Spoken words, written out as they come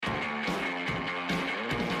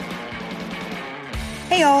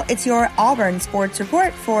Hey y'all, it's your Auburn Sports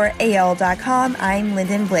Report for AL.com. I'm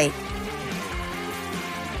Lyndon Blake.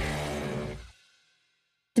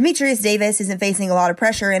 Demetrius Davis isn't facing a lot of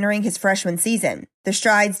pressure entering his freshman season. The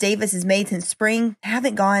strides Davis has made since spring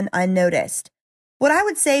haven't gone unnoticed. What I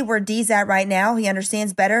would say where D's at right now, he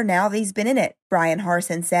understands better now that he's been in it, Brian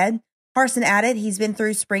Harsin said. Harsin added he's been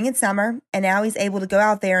through spring and summer, and now he's able to go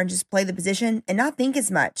out there and just play the position and not think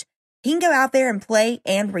as much. He can go out there and play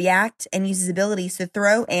and react and use his abilities to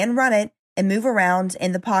throw and run it and move around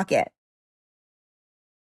in the pocket.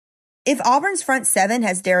 If Auburn's front seven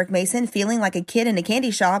has Derek Mason feeling like a kid in a candy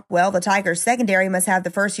shop, well, the Tigers' secondary must have the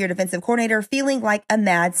first-year defensive coordinator feeling like a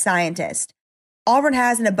mad scientist. Auburn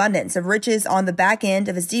has an abundance of riches on the back end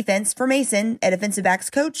of his defense for Mason, a defensive backs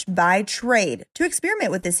coach by trade, to experiment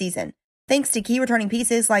with this season, thanks to key returning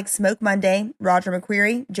pieces like Smoke Monday, Roger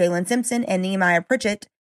McQuarrie, Jalen Simpson, and Nehemiah Pritchett,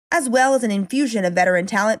 as well as an infusion of veteran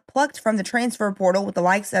talent plucked from the transfer portal with the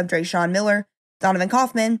likes of Drayshawn Miller, Donovan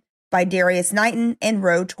Kaufman, Darius Knighton, and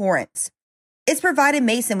Roe Torrance. It's provided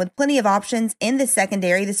Mason with plenty of options in the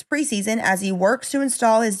secondary this preseason as he works to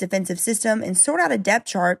install his defensive system and sort out a depth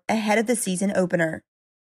chart ahead of the season opener.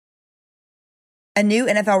 A new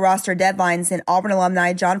NFL roster deadline sent Auburn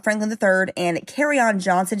alumni John Franklin III and Kerryon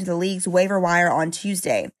Johnson to the league's waiver wire on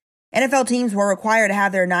Tuesday. NFL teams were required to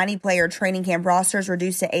have their 90-player training camp rosters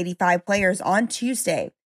reduced to 85 players on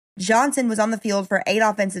Tuesday. Johnson was on the field for 8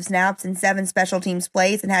 offensive snaps and 7 special teams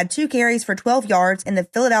plays and had 2 carries for 12 yards in the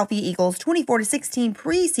Philadelphia Eagles' 24-16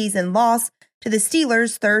 preseason loss to the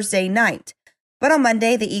Steelers Thursday night. But on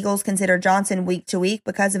Monday, the Eagles considered Johnson week to week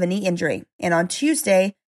because of a knee injury. And on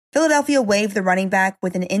Tuesday, Philadelphia waived the running back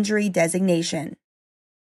with an injury designation.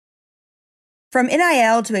 From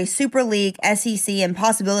NIL to a Super League, SEC, and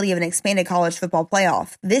possibility of an expanded college football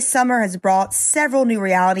playoff, this summer has brought several new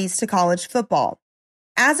realities to college football.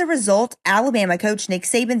 As a result, Alabama coach Nick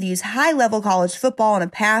Saban views high-level college football on a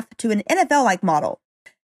path to an NFL-like model.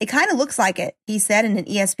 It kind of looks like it, he said in an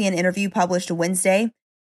ESPN interview published Wednesday.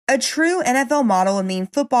 A true NFL model would mean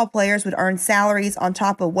football players would earn salaries on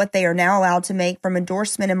top of what they are now allowed to make from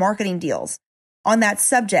endorsement and marketing deals. On that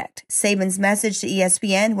subject, Saban's message to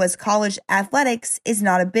ESPN was college athletics is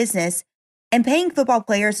not a business, and paying football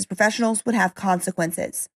players as professionals would have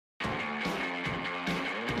consequences.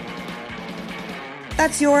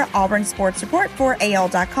 That's your Auburn Sports Report for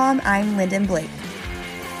AL.com. I'm Lyndon Blake.